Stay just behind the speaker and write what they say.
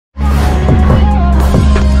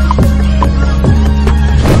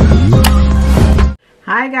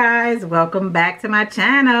Hi guys, welcome back to my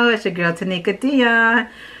channel. It's your girl Tanika Dionne.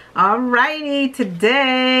 Alrighty,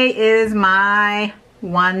 today is my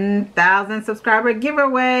 1,000 subscriber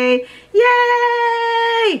giveaway.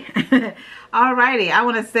 Yay! Alrighty, I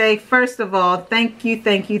want to say first of all, thank you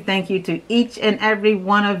to each and every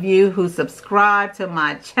one of you who subscribe to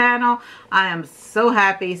my channel. I am so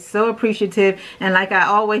happy, so appreciative, and like I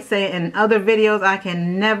always say in other videos, I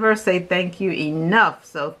can never say thank you enough.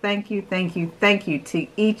 So thank you to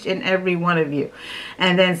each and every one of you.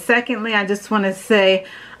 And then secondly, I just want to say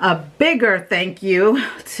a bigger thank you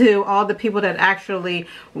to all the people that actually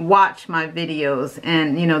watch my videos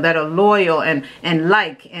and that are loyal and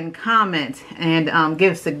like and comment and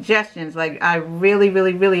give suggestions. Like, I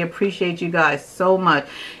really appreciate you guys so much.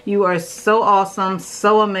 You are so awesome,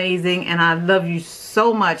 so amazing, and I love you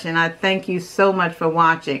so much, and I thank you so much for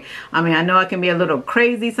watching. I mean, I know I can be a little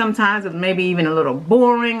crazy sometimes, or maybe even a little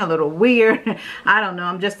boring, a little weird. I don't know,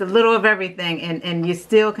 I'm just a little of everything, and you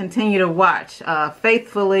still continue to watch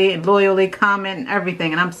faithfully and loyally, comment and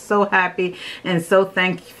everything, and I'm so happy and so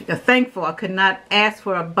thankful. I could not ask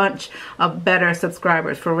for a bunch of better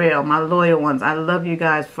subscribers, for real, my loyal ones. I love you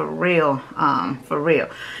guys for real, for real.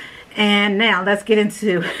 And now let's get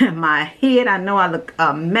into my head. I know I look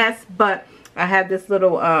a mess, but I have this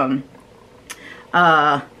little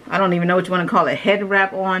I don't even know what you want to call it, head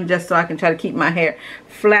wrap on, just so I can try to keep my hair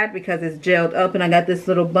flat because it's gelled up. And I got this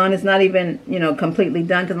little bun. It's not even completely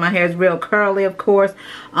done because my hair is real curly, of course,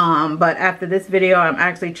 but after this video I'm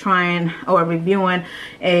actually trying or reviewing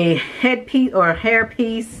a headpiece or hair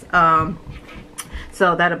piece,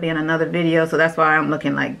 so that'll be in another video. So that's why I'm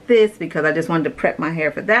looking like this, because I just wanted to prep my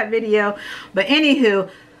hair for that video. But anywho,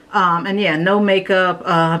 and yeah, no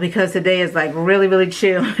makeup because today is like really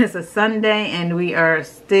chill. It's a Sunday and we are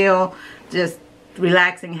still just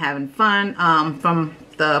relaxing, having fun from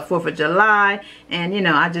the 4th of July. And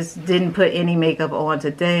I just didn't put any makeup on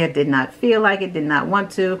today. I did not feel like it, did not want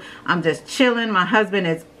to. I'm just chilling. My husband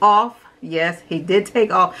is off. Yes, he did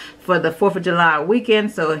take off for the 4th of July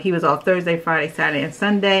weekend. So he was off Thursday, Friday, Saturday, and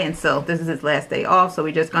Sunday. And so this is his last day off. So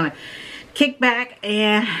we're just going to kick back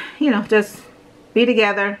and, just be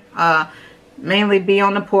together, mainly be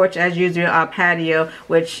on the porch as usual, our patio,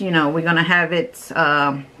 which we're gonna have it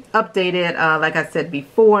updated like I said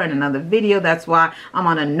before in another video. That's why I'm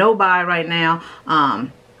on a no-buy right now,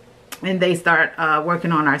 and they start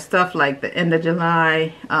working on our stuff like the end of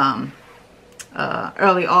July,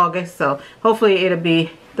 early August. So hopefully it'll be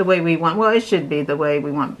the way we want. Well, it should be the way we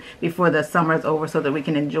want before the summer is over, so that we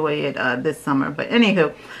can enjoy it this summer. But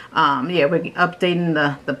anywho, yeah, we're updating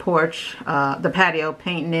the porch, the patio,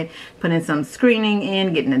 painting it, putting some screening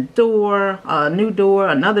in, getting a door, a new door,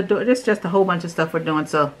 another door. It's just a whole bunch of stuff we're doing,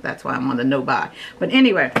 so that's why I'm on the no buy. But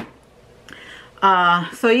anyway,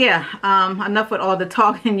 so yeah, enough with all the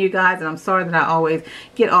talking, you guys, and I'm sorry that I always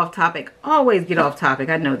get off topic. Always get off topic,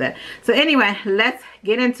 I know that. So anyway, let's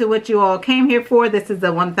get into what you all came here for. This is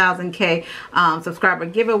the 1,000K subscriber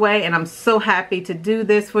giveaway, and I'm so happy to do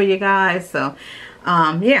this for you guys. So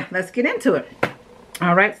yeah, let's get into it.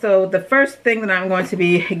 Alright, so the first thing that I'm going to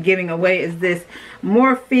be giving away is this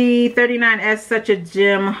Morphe 39S Such a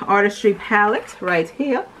Gem Artistry Palette right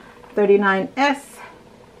here. 39S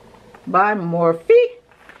by Morphe.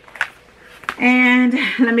 And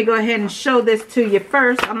let me go ahead and show this to you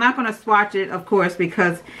first. I'm not going to swatch it, of course,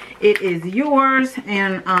 because it is yours.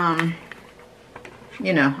 And I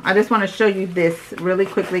just want to show you this really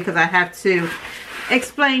quickly because I have to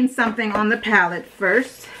explain something on the palette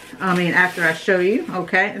first. I mean, after I show you.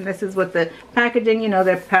 Okay, and this is what the packaging,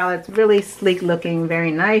 their palette's really sleek looking,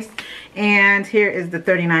 very nice. And here is the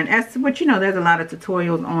 39S, which there's a lot of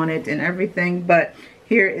tutorials on it and everything, but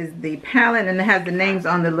here is the palette, and it has the names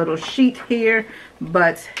on the little sheet here,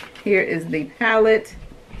 but here is the palette.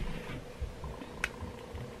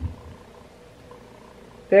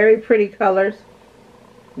 Very pretty colors.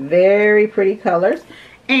 Very pretty colors.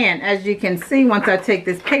 And as you can see, once I take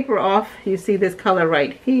this paper off, you see this color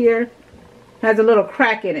right here. Has a little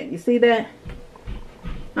crack in it. You see that?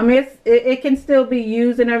 I mean, it can still be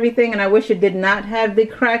used and everything, and I wish it did not have the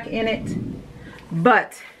crack in it.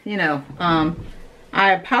 But,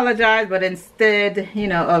 I apologize, but instead,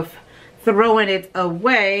 of throwing it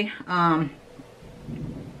away, I'm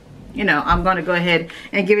going to go ahead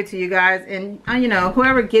and give it to you guys. And,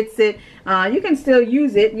 whoever gets it, you can still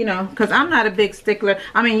use it, because I'm not a big stickler.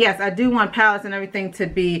 I mean, yes, I do want palettes and everything to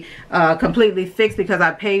be completely fixed because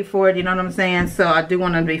I paid for it, you know what I'm saying? So I do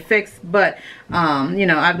want them to be fixed. But,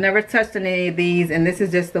 I've never touched any of these, and this is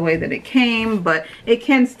just the way that it came. But it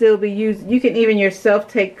can still be used. You can even yourself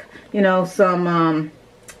take, some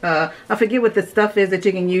I forget what the stuff is that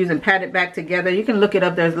you can use and pat it back together. You can look it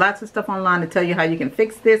up. There's lots of stuff online to tell you how you can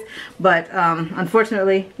fix this. But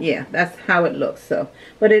unfortunately, yeah, that's how it looks. So,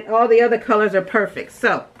 but all the other colors are perfect.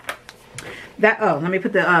 So that, oh, let me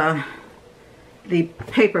put the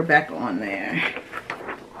paper back on there,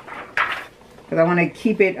 because I want to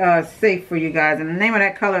keep it safe for you guys. And the name of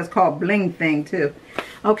that color is called Bling Thing too.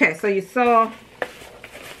 Okay, so you saw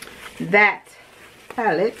that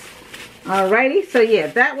palette. Alrighty, so yeah,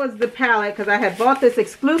 that was the palette, because I had bought this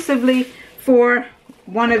exclusively for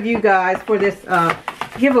one of you guys for this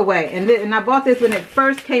giveaway. And I bought this when it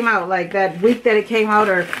first came out, like that week that it came out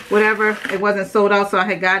or whatever. It wasn't sold out, so I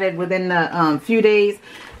had got it within the few days,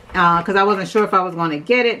 because I wasn't sure if I was going to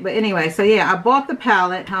get it. But anyway, so yeah, I bought the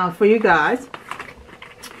palette for you guys.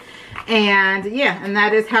 And yeah, and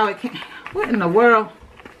that is how it came. What in the world?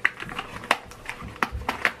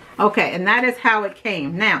 Okay, and that is how it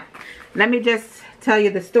came. Now, let me just tell you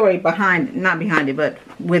the story behind, not behind it, but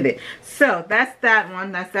with it. So that's that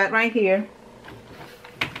one. That's that right here.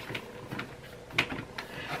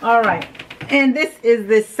 All right, and this is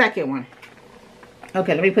the second one.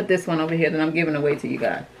 Okay, let me put this one over here that I'm giving away to you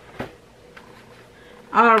guys.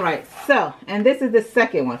 All right, so, and this is the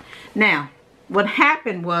second one. Now, what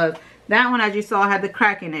happened was, that one, as you saw, had the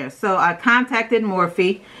crack in there. So I contacted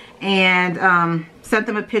Morphe and sent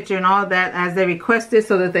them a picture and all that as they requested,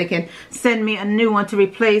 so that they can send me a new one to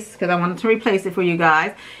replace, because I wanted to replace it for you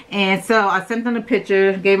guys. And so I sent them a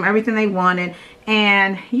picture, gave them everything they wanted,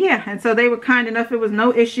 and yeah, and so they were kind enough. It was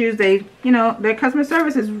no issues. They, you know, their customer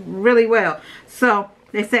service is really well. So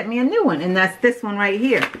they sent me a new one, and that's this one right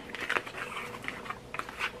here.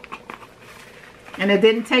 And it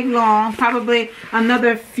didn't take long, probably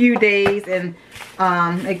another few days, and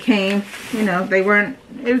it came, you know, they weren't,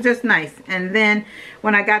 it was just nice. And then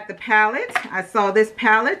when I got the palette, I saw this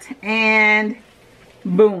palette, and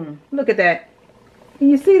boom, look at that.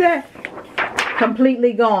 Can you see that?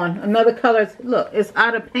 Completely gone. Another color, look, it's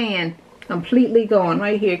out of pan, completely gone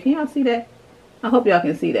right here. Can y'all see that? I hope y'all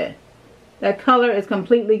can see that. That color is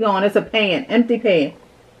completely gone. It's a pan, empty pan.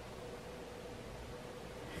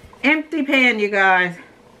 Empty pan, you guys.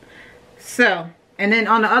 So, and then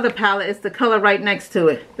on the other palette, it's the color right next to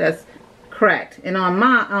it that's cracked. And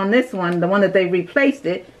on this one, the one that they replaced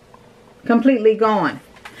it, completely gone.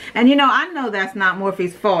 And you know, I know that's not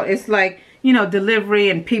Morphe's fault. It's like, you know,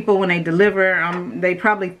 delivery and people when they deliver, they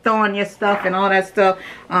probably throwing your stuff and all that stuff.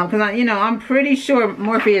 Because you know, I'm pretty sure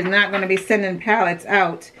Morphe is not going to be sending pallets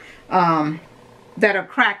out that are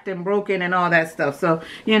cracked and broken and all that stuff. So,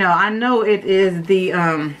 you know, I know it is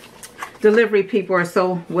the delivery people or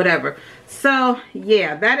so whatever. So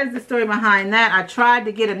yeah, that is the story behind that. I tried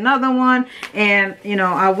to get another one, and you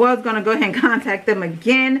know, I was going to go ahead and contact them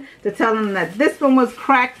again to tell them that this one was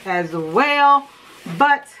cracked as well,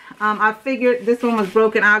 but I figured this one was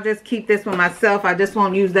broken. I'll just keep this one myself. I just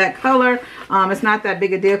won't use that color. It's not that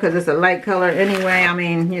big a deal because it's a light color anyway. I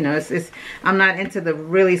mean, you know, I'm not into the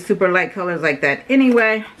really super light colors like that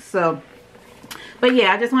anyway. So, but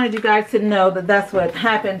yeah, I just wanted you guys to know that that's what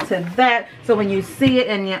happened to that. So when you see it,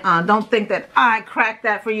 and you don't think that I cracked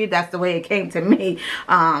that for you, that's the way it came to me.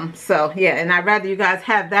 So yeah, and I'd rather you guys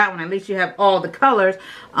have that one. At least you have all the colors.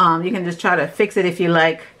 You can just try to fix it if you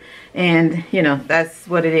like. And you know, that's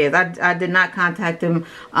what it is. I did not contact him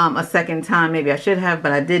a second time. Maybe I should have,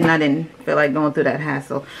 but I didn't. I didn't feel like going through that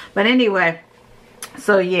hassle. But anyway,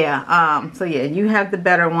 so yeah, you have the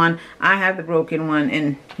better one. I have the broken one,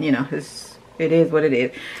 and you know, it is what it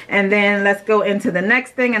is. And then let's go into the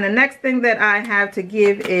next thing. And the next thing that I have to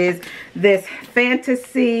give is this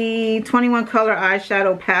Fantasy 21 color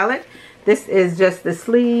eyeshadow palette. This is just the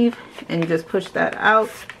sleeve, and you just push that out,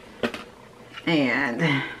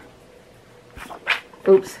 and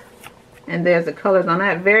oops, and there's the colors on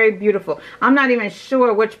that. Very beautiful. I'm not even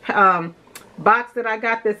sure which box that I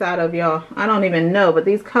got this out of, y'all. I don't even know, but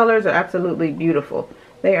these colors are absolutely beautiful.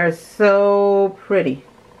 They are so pretty.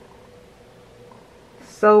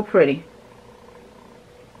 So pretty.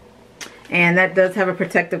 And that does have a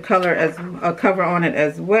protective color as a cover on it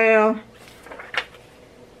as well.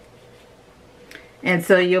 And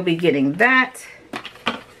so you'll be getting that.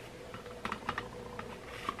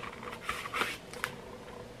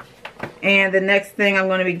 And the next thing I'm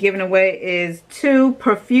going to be giving away is 2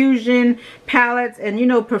 Perfusion palettes. And you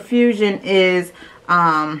know, Perfusion is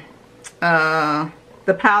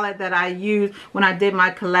the palette that I used when I did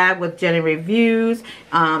my collab with Jenny Reviews.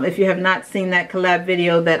 If you have not seen that collab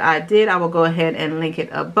video that I did, I will go ahead and link it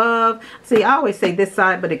above. See, I always say this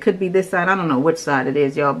side, but it could be this side. I don't know which side it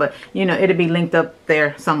is, y'all, but you know, it'll be linked up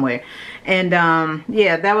there somewhere. And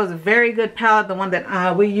yeah, that was a very good palette, the one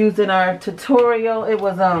that we used in our tutorial. It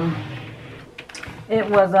was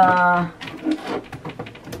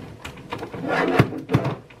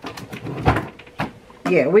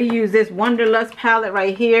yeah, we use this Wanderlust palette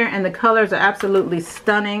right here, and the colors are absolutely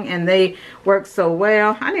stunning, and they work so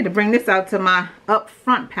well. I need to bring this out to my up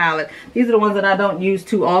front palette. These are the ones that I don't use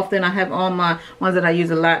too often. I have all my ones that I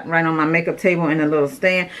use a lot right on my makeup table in a little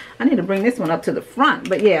stand. I need to bring this one up to the front.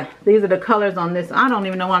 But yeah, these are the colors on this. I don't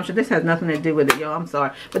even know why I'm sure this has nothing to do with it, y'all. I'm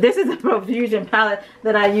sorry. But this is a Profusion palette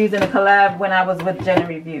that I used in a collab when I was with Jenny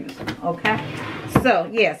Reviews. Okay. So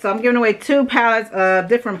yeah, so I'm giving away two palettes,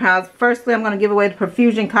 different palettes. Firstly, I'm going to give away the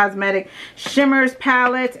Profusion Cosmetic Shimmers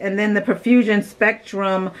palette, and then the Profusion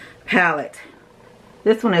Spectrum palette.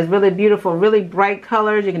 This one is really beautiful, really bright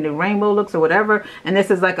colors. You can do rainbow looks or whatever. And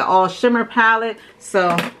this is like an all shimmer palette.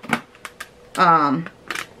 So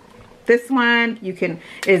this one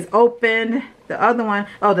is open. The other one,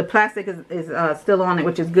 oh, the plastic is still on it,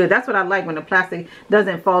 which is good. That's what I like, when the plastic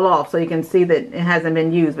doesn't fall off, so you can see that it hasn't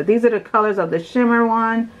been used. But these are the colors of the shimmer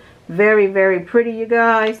one. Very, very pretty, you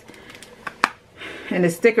guys. And the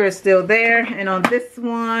sticker is still there. And on this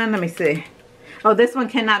one, let me see. Oh, this one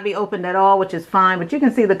cannot be opened at all, which is fine. But you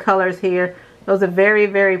can see the colors here. Those are very,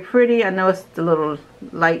 very pretty. I know it's the little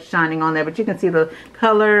light shining on there, but you can see the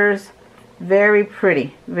colors. Very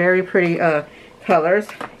pretty. Very pretty colors.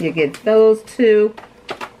 You get those two.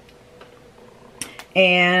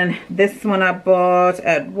 And this one I bought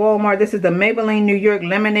at Walmart. This is the Maybelline New York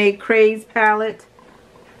Lemonade Craze palette.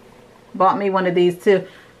 Bought me one of these too.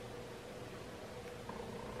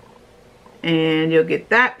 And you'll get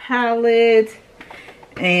that palette.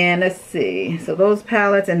 And let's see. So those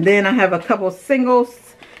palettes. And then I have a couple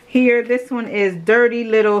singles here. This one is Dirty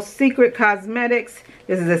Little Secret Cosmetics.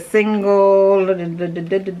 This is a single.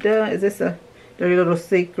 Is this a Dirty Little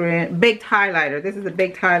Secret baked highlighter? This is a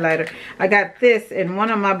baked highlighter. I got this in one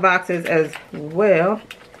of my boxes as well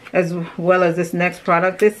as this next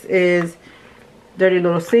product. This is Dirty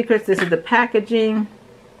Little Secrets. This is the packaging.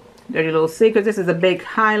 Dirty Little Secrets. This is a baked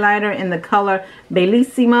highlighter in the color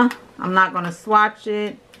Bellissima. I'm not going to swatch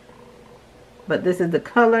it, but this is the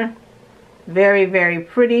color. Very, very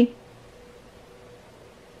pretty.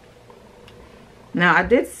 Now, I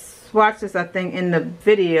did swatch this, I think, in the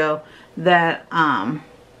video that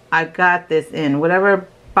I got this in. Whatever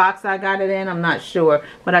box I got it in, I'm not sure.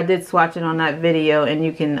 But I did swatch it on that video, and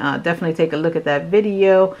you can definitely take a look at that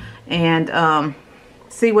video and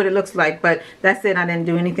see what it looks like. But that's it. I didn't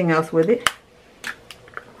do anything else with it,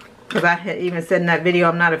 because I had even said in that video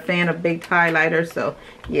I'm not a fan of baked highlighters. So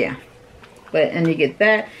yeah, and you get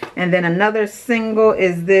that. And then another single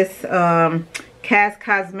is this Cass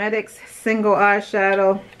Cosmetics single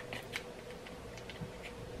eyeshadow.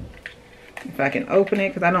 If I can open it,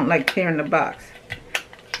 because I don't like tearing the box.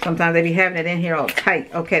 Sometimes they be having it in here all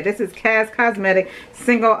tight. Okay, this is Cass Cosmetic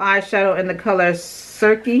single eyeshadow in the color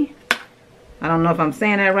Cirque. I don't know if I'm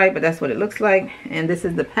saying that right, but that's what it looks like. And this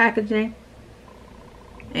is the packaging.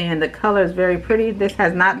 And the color is very pretty. This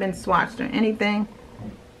has not been swatched or anything.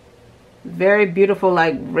 Very beautiful,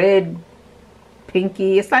 like red,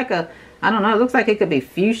 pinky. It's like a, I don't know, it looks like it could be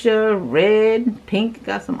fuchsia, red, pink,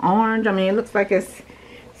 got some orange. I mean, it looks like it's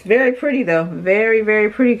very pretty though. Very, very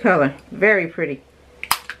pretty color. Very pretty.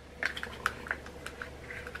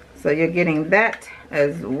 So you're getting that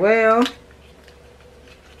as well.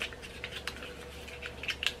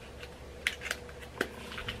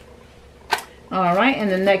 Alright, and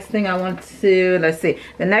the next thing I want to, let's see.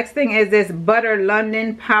 The next thing is this Butter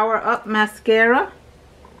London Power Up Mascara.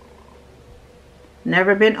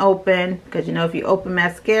 Never been opened, because you know if you open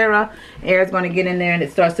mascara, air is going to get in there and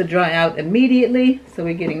it starts to dry out immediately. So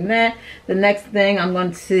we're getting that. The next thing I'm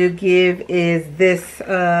going to give is this,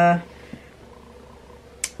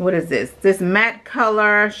 what is this? This matte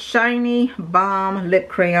color shiny balm lip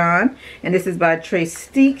crayon. And this is by Trace,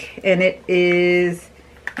 and it is,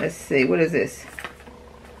 let's see, what is this?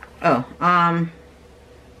 Oh,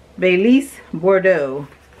 Baileys Bordeaux.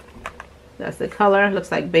 That's the color.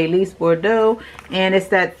 Looks like Baileys Bordeaux. And it's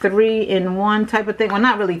that 3-in-1 type of thing. Well,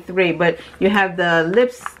 not really 3, but you have the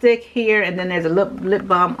lipstick here, and then there's a lip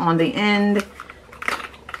balm on the end.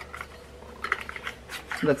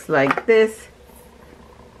 Looks like this.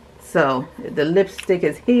 So the lipstick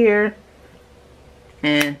is here,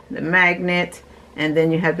 and the magnet, and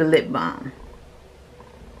then you have the lip balm.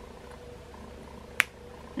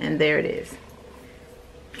 And there it is.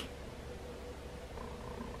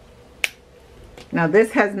 Now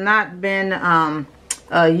this has not been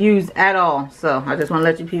used at all. So I just want to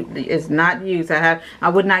let you people, it's not used. I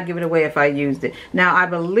would not give it away if I used it. Now I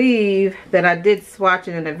believe that I did swatch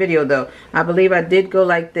it in a video though. I believe I did go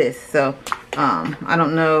like this. So I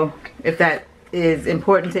don't know if that is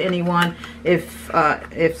important to anyone. If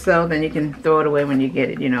so, then you can throw it away when you get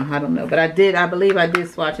it, you know. I don't know, but I believe I did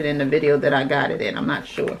swatch it in the video that I got it in. I'm not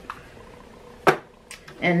sure.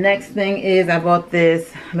 And next thing is I bought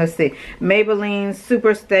this, let's see, Maybelline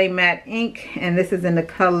Super Stay Matte Ink, and this is in the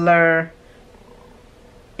color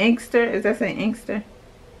Inkster. Is that saying Inkster?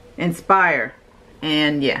 Inspire.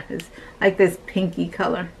 And yeah, it's like this pinky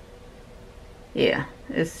color. Yeah,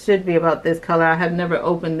 it should be about this color. I have never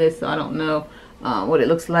opened this, so I don't know what it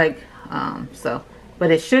looks like.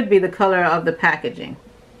 But it should be the color of the packaging.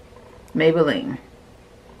 Maybelline.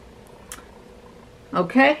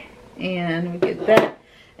 Okay, and we get that.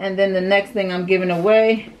 And then the next thing I'm giving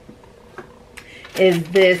away is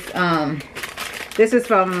this. This is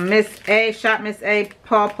from Miss A, Shop Miss A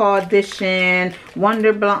Paw Paw Edition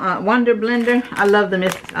Wonder Blender. I love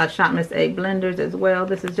the Shop Miss A blenders as well.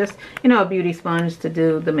 This is just, you know, a beauty sponge to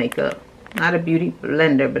do the makeup. Not a beauty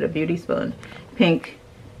blender, but a beauty sponge. Pink.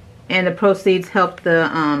 And the proceeds help the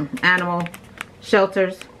animal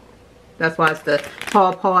shelters. That's why it's the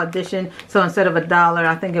Paw Paw Edition. So instead of $1,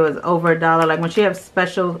 I think it was over $1. Like when she has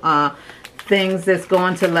special things that's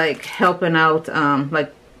going to like helping out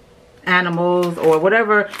like animals or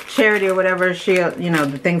whatever charity or whatever, she, you know,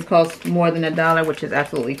 the things cost more than $1, which is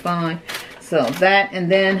absolutely fine. So that,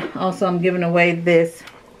 and then also I'm giving away this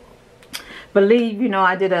Believe, you know,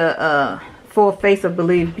 I did a full face of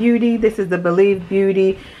Believe Beauty. This is the Believe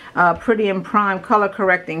Beauty Pretty and Prime Color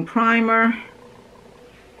Correcting Primer.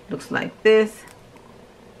 Looks like this.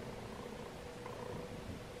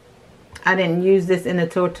 I didn't use this in the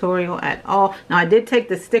tutorial at all. Now I did take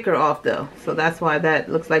the sticker off though, so that's why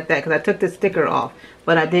that looks like that, because I took the sticker off,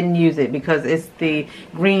 but I didn't use it because it's the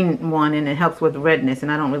green one and it helps with redness,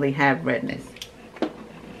 and I don't really have redness.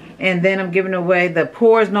 And then I'm giving away the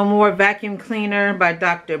Pores No More Vacuum Cleaner by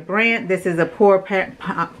Dr. Brandt. This is a pore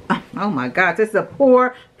oh my God, this is a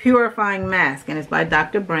pore purifying mask, and it's by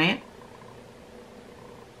Dr. Brandt.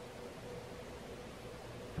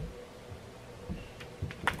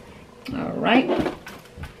 All right,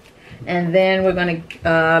 and then we're gonna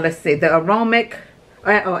let's see, the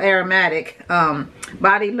aromatic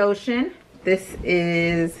body lotion. This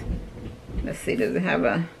is, let's see, does it have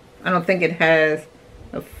a, I don't think it has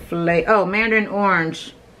a flavor. Oh, mandarin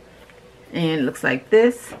orange, and it looks like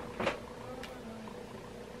this.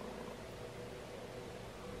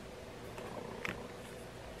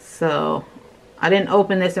 So I didn't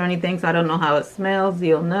open this or anything, so I don't know how it smells.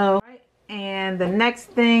 You'll know. And the next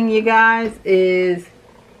thing, you guys, is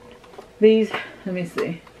these. Let me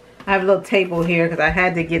see. I have a little table here because I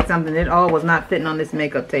had to get something. It all was not fitting on this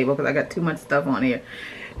makeup table because I got too much stuff on here.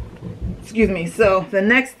 Excuse me. So the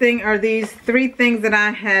next thing are these 3 things that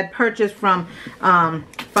I had purchased from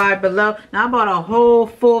Five Below. Now I bought a whole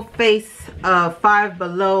full face of Five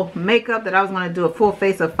Below makeup, that I was going to do a full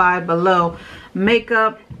face of Five Below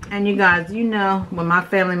makeup. And you guys, you know, when my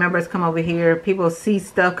family members come over here, people see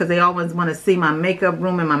stuff because they always want to see my makeup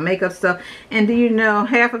room and my makeup stuff. And do you know,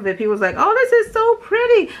 half of it, people was like, oh, this is so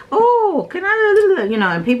pretty. Oh, can I, you know,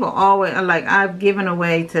 and people always, like, I've given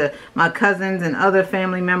away to my cousins and other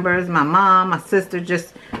family members, my mom, my sister,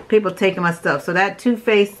 just people taking my stuff. So that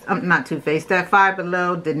that Five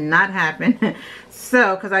Below did not happen.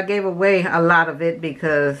 So, because I gave away a lot of it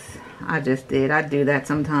because I just did. I do that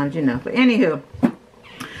sometimes, you know. But anywho.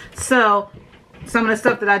 So some of the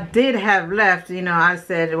stuff that I did have left, you know, I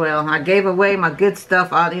said, well, I gave away my good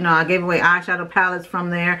stuff. You know, I gave away eyeshadow palettes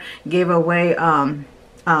from there, gave away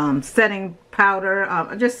setting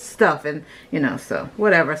powder, just stuff, and you know, so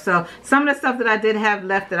whatever. So some of the stuff that I did have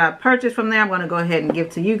left that I purchased from there, I'm going to go ahead and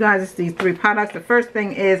give to you guys. It's these 3 products. The first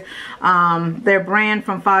thing is their brand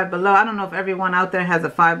from Five Below. I don't know if everyone out there has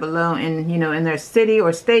a Five Below in, you know, in their city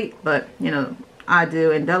or state, but you know, I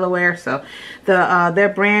do in Delaware. So their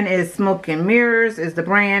brand is Smoke and Mirrors is the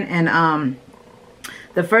brand, and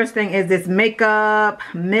the first thing is this makeup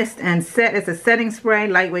mist and set. It's a setting spray,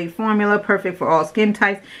 lightweight formula, perfect for all skin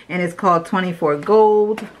types, and it's called 24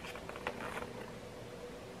 Gold.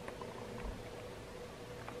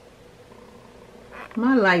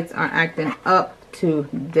 My lights are acting up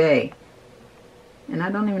today, and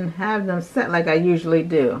I don't even have them set like I usually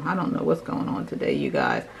do. I don't know what's going on today, you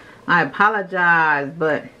guys. I apologize,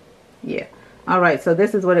 but yeah. Alright, so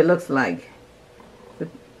this is what it looks like. The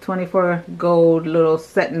 24 Gold little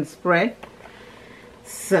setting spray.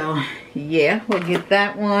 So yeah, we'll get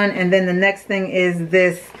that one. And then the next thing is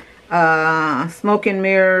this Smoke and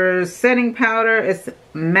Mirrors setting powder. It's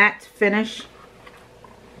matte finish.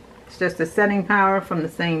 It's just a setting powder from the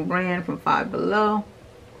same brand, from Five Below.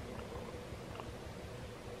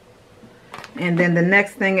 And then the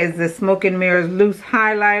next thing is the Smoke and Mirrors loose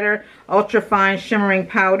highlighter, ultra fine shimmering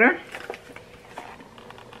powder.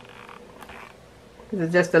 This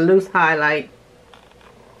is just a loose highlight.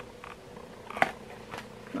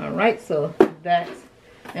 Alright, so that's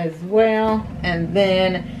as well. And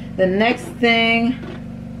then the next thing,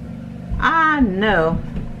 I know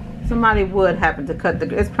somebody would happen to cut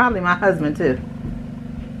the, it's probably my husband too,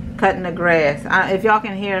 cutting the grass. If y'all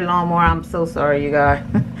can hear a lawnmower, I'm so sorry, you guys.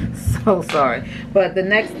 So sorry. But the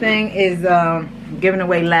next thing is giving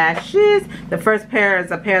away lashes. The first pair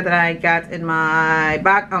is a pair that I got in my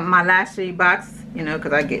box, my lashy box. You know,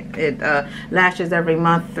 because I get it lashes every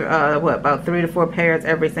month. What, about 3 to 4 pairs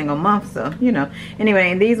every single month. So, you know.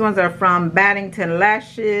 Anyway, and these ones are from Baddington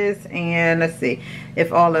Lashes. And let's see,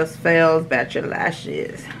 if all else fails, bat your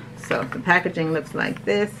lashes. So the packaging looks like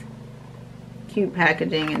this. Cute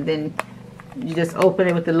packaging. And then you just open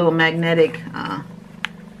it with the little magnetic.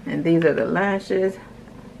 And these are the lashes.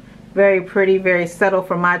 Very pretty, very subtle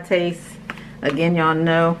for my taste. Again, y'all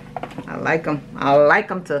know I like them. I like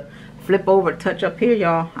them to flip over, touch up here,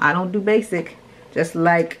 y'all. I don't do basic, just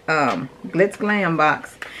like Glitz Glam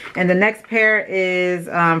box. And the next pair is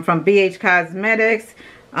from BH Cosmetics,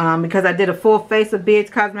 because I did a full face of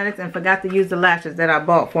BH Cosmetics and forgot to use the lashes that I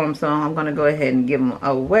bought for them, so I'm gonna go ahead and give them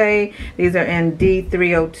away. These are in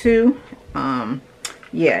D302.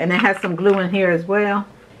 Yeah, and it has some glue in here as well.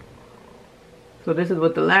 So this is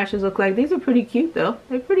what the lashes look like. These are pretty cute though.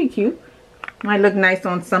 They're pretty cute. Might look nice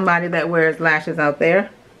on somebody that wears lashes out there.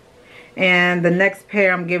 And the next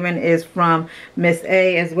pair I'm giving is from Miss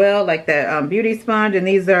A as well, like that beauty sponge. And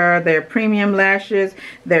these are their premium lashes.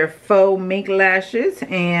 They're faux mink lashes.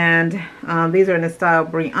 And these are in the style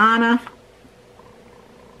Brianna.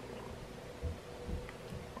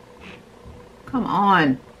 Come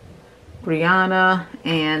on. Brianna.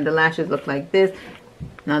 And the lashes look like this.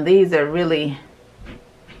 Now these are really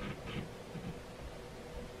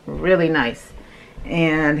nice.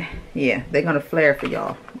 And yeah, they're gonna flare for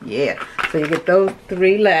y'all. Yeah, so you get those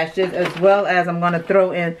 3 lashes, as well as I'm gonna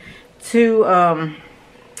throw in 2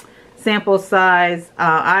 sample size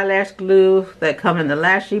eyelash glue that come in the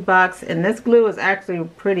lashy box. And this glue is actually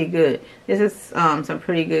pretty good. This is some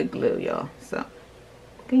pretty good glue, y'all. So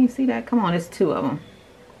can you see that? Come on, it's 2 of them.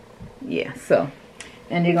 Yeah, so,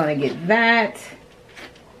 and you're gonna get that.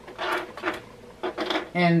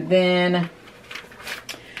 And then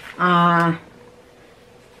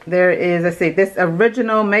there is, let's see, this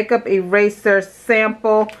original makeup eraser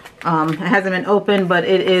sample. It hasn't been opened, but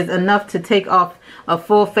it is enough to take off a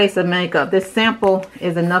full face of makeup. This sample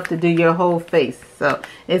is enough to do your whole face. So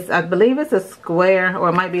it's, I believe it's a square, or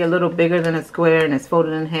it might be a little bigger than a square, and it's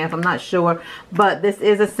folded in half. I'm not sure, but this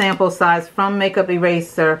is a sample size from Makeup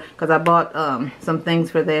Eraser, because I bought some things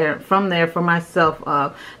from there for myself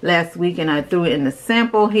last week, and I threw it in the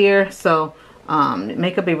sample here. So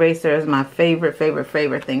Makeup Eraser is my favorite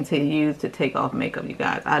thing to use to take off makeup, you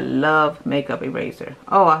guys. I love Makeup Eraser.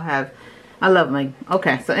 Oh, I love my,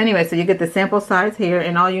 okay, so anyway, so you get the sample size here,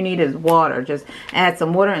 and all you need is water. Just add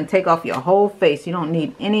some water and take off your whole face. You don't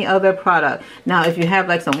need any other product. Now, if you have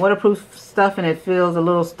like some waterproof stuff and it feels a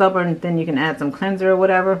little stubborn, then you can add some cleanser or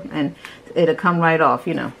whatever, and it'll come right off,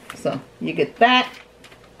 you know. So you get that.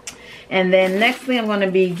 And then nextly, I'm going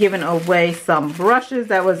to be giving away some brushes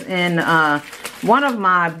that was in one of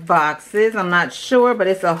my boxes. I'm not sure, but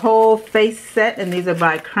it's a whole face set, and these are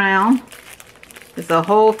by Crown. It's a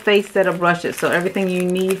whole face set of brushes. So everything you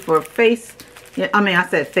need for face. Yeah, I mean, I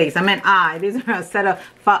said face. I meant eye. These are a set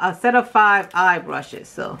of 5 eye brushes.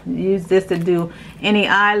 So use this to do any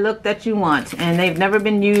eye look that you want. And they've never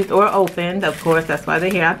been used or opened. Of course, that's why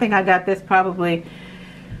they're here. I think I got this probably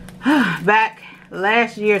back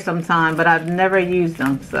last year sometime, but I've never used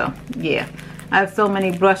them. So yeah, I have so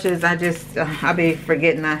many brushes, I just I'll be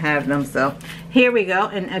forgetting I have them. So here we go.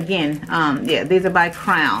 And again, yeah, these are by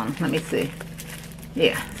Crown. Let me see.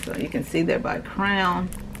 Yeah, so you can see they're by Crown.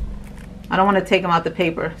 I don't want to take them out the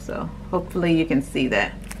paper, so hopefully you can see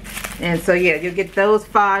that. And so yeah, you'll get those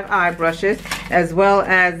 5 eye brushes, as well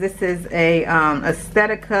as this is a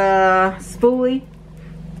Aesthetica spoolie.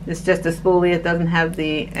 It's just a spoolie. It doesn't have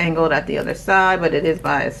the angled at the other side, but it is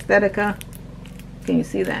by Aesthetica. Can you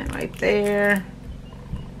see that right there?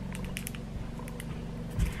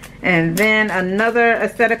 And then another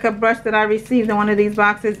Aesthetica brush that I received in one of these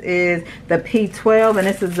boxes is the P12, and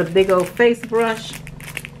this is the big old face brush.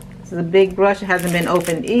 This is a big brush. It hasn't been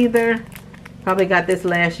opened either. Probably got this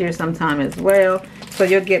last year sometime as well. So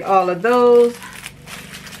you'll get all of those.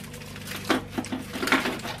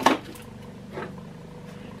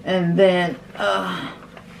 And then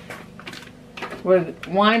we're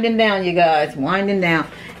winding down, you guys, winding down.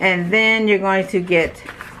 And then you're going to get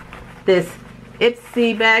this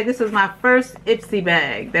Ipsy bag. This was my first Ipsy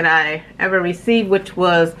bag that I ever received, which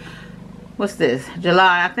was, what's this,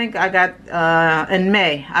 July. I think I got in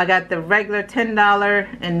May. I got the regular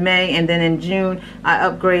 $10 in May, and then in June I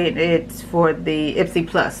upgraded it for the Ipsy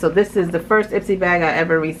Plus. So this is the first Ipsy bag I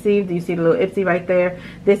ever received. You see the little Ipsy right there?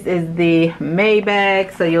 This is the May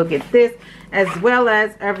bag, so you'll get this as well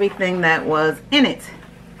as everything that was in it.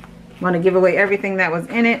 I'm going to give away everything that was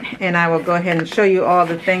in it, and I will go ahead and show you all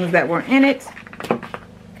the things that were in it.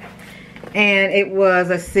 And it was,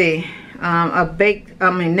 let's see,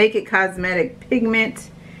 Naked Cosmetic Pigment,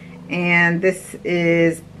 and this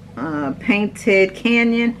is Painted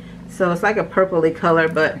Canyon. So it's like a purpley color,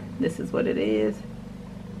 but this is what it is.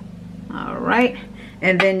 All right,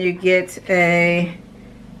 and then you get a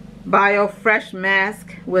Bio Fresh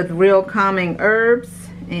mask with Real Calming Herbs,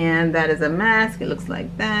 and that is a mask. It looks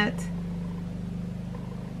like that.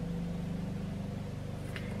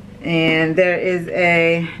 And there is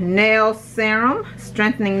a nail serum,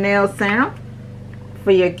 strengthening nail serum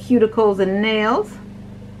for your cuticles and nails.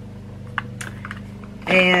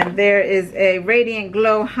 And there is a Radiant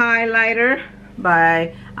Glow highlighter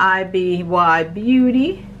by IBY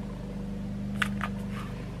Beauty.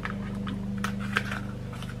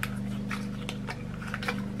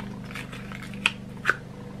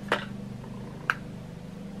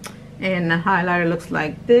 And the highlighter looks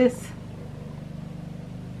like this.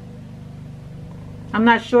 I'm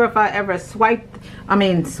not sure if I ever I'm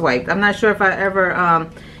not sure if I ever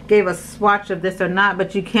gave a swatch of this or not,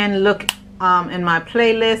 but you can look in my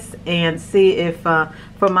playlist and see if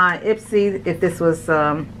for my Ipsy, if this was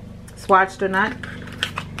swatched or not.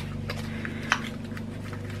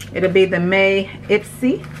 It'll be the May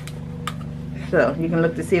Ipsy, so you can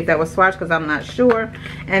look to see if that was swatched, because I'm not sure.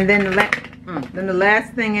 And then the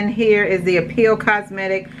last thing in here is the Appeal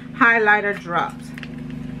Cosmetic Highlighter Drops.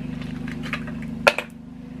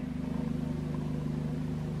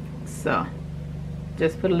 So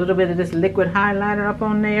just put a little bit of this liquid highlighter up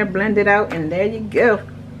on there, blend it out, and there you go.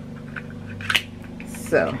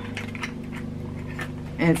 So,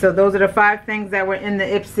 and so those are the 5 things that were in the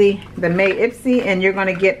Ipsy, the May Ipsy, and you're going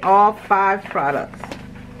to get all 5 products.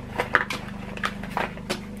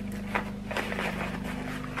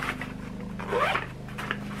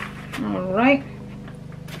 All right.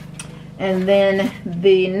 And then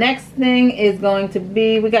the next thing is going to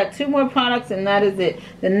be, we got 2 more products and that is it.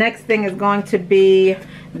 The next thing is going to be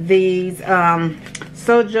these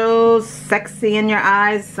Sojo's Sexy in Your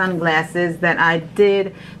Eyes sunglasses that I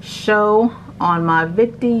did show on my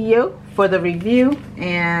video for the review.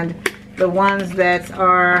 And the ones that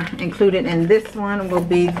are included in this one will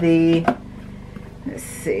be the, let's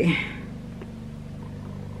see,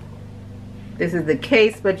 this is the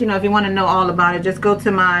case, but you know, if you want to know all about it, just go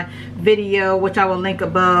to my video, which I will link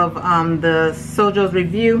above, the Sojo's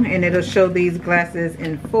review, and it'll show these glasses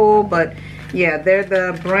in full. But yeah, they're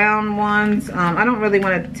the brown ones. I don't really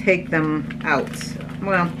want to take them out.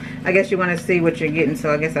 Well, I guess you want to see what you're getting,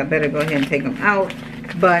 so I guess I better go ahead and take them out.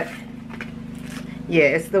 But yeah,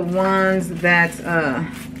 it's the ones that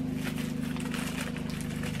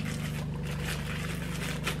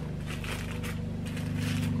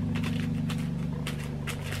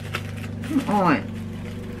on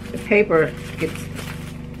the paper gets,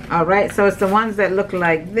 all right, so it's the ones that look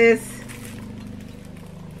like this.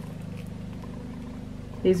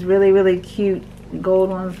 These really cute gold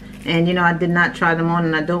ones, and you know, I did not try them on,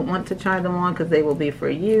 and I don't want to try them on because they will be for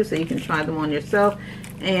you, so you can try them on yourself.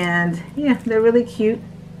 And yeah, they're really cute,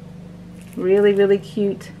 really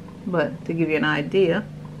cute. But to give you an idea,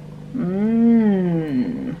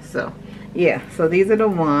 so yeah, so these are the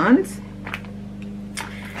ones.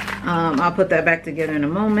 I'll put that back together in a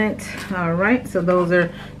moment. All right, so those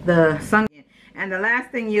are the sun. And the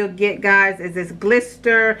last thing you'll get, guys, is this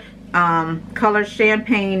Glister Color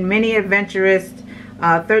Champagne Mini Adventurist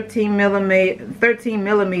 13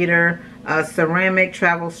 millimeter ceramic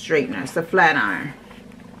travel straightener. It's a flat iron.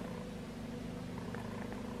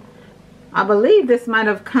 I believe this might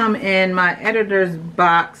have come in my editor's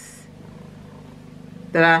box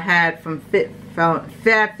that I had from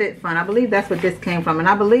FabFitFun. I believe that's what this came from, and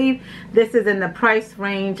I believe this is in the price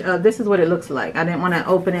range of, this is what it looks like. I didn't want to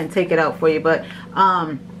open it and take it out for you, but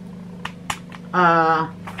I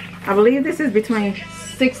believe this is between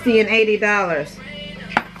 $60 and $80.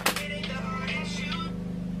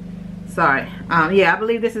 Sorry. Yeah, I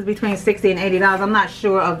believe this is between $60 and $80. I'm not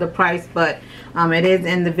sure of the price, but it is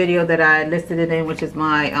in the video that I listed it in, which is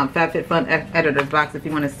my FabFitFun editor's box if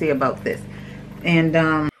you want to see about this. And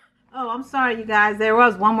oh, I'm sorry, you guys. There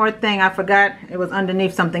was one more thing I forgot. It was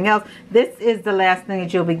underneath something else. This is the last thing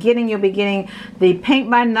that you'll be getting. You'll be getting the paint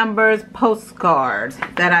by numbers postcards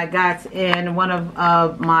that I got in one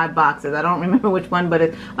of my boxes. I don't remember which one, but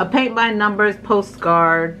it's a paint by numbers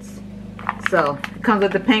postcards. So it comes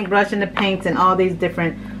with the paintbrush and the paints and all these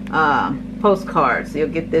different postcards. So you'll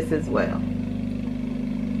get this as well.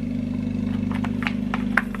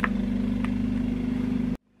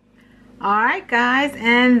 Alright guys,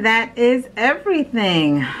 and that is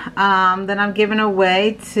everything that I'm giving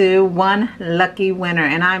away to one lucky winner,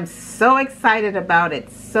 and I'm so excited about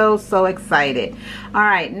it. So excited.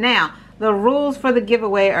 Alright, now the rules for the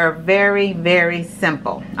giveaway are very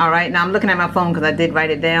simple. Alright, now I'm looking at my phone because I did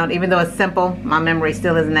write it down. Even though it's simple, my memory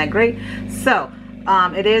still isn't that great. So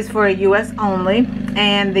it is for US only,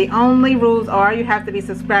 and the only rules are you have to be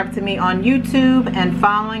subscribed to me on YouTube and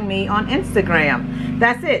following me on Instagram.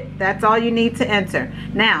 That's it. That's all you need to enter.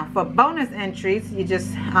 Now for bonus entries, you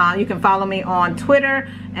just you can follow me on Twitter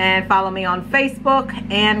and follow me on Facebook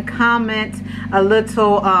and comment a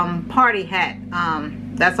little party hat.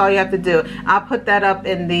 That's all you have to do. I'll put that up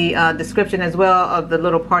in the description as well of the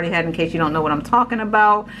little party hat in case you don't know what I'm talking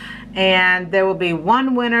about. And there will be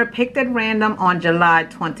one winner picked at random on July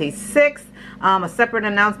 26th. A separate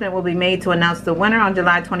announcement will be made to announce the winner on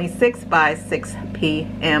July 26th by 6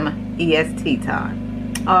 p.m. EST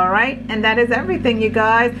time. Alright, and that is everything, you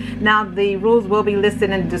guys. Now the rules will be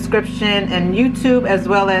listed in the description and YouTube, as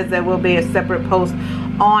well as there will be a separate post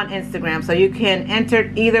on Instagram. So you can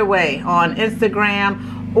enter either way, on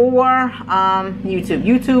Instagram or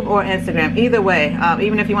YouTube or Instagram. Either way,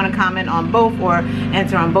 even if you want to comment on both or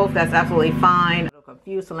enter on both, that's absolutely fine.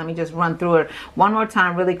 Confused, so let me just run through it one more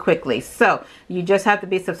time really quickly. So you just have to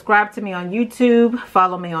be subscribed to me on YouTube,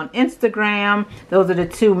 follow me on Instagram. Those are the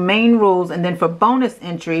two main rules. And then for bonus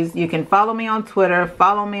entries, you can follow me on Twitter,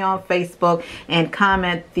 follow me on Facebook, and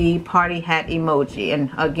comment the party hat emoji. And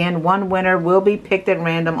again, one winner will be picked at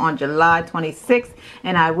random on July 26th,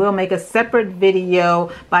 and I will make a separate video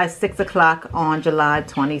by 6 o'clock on July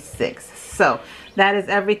 26th. So that is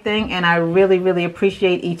everything, and I really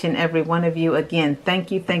appreciate each and every one of you. Again,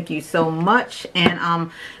 thank you so much, and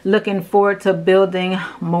I'm looking forward to building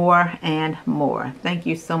more and more. Thank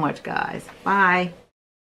you so much, guys. Bye.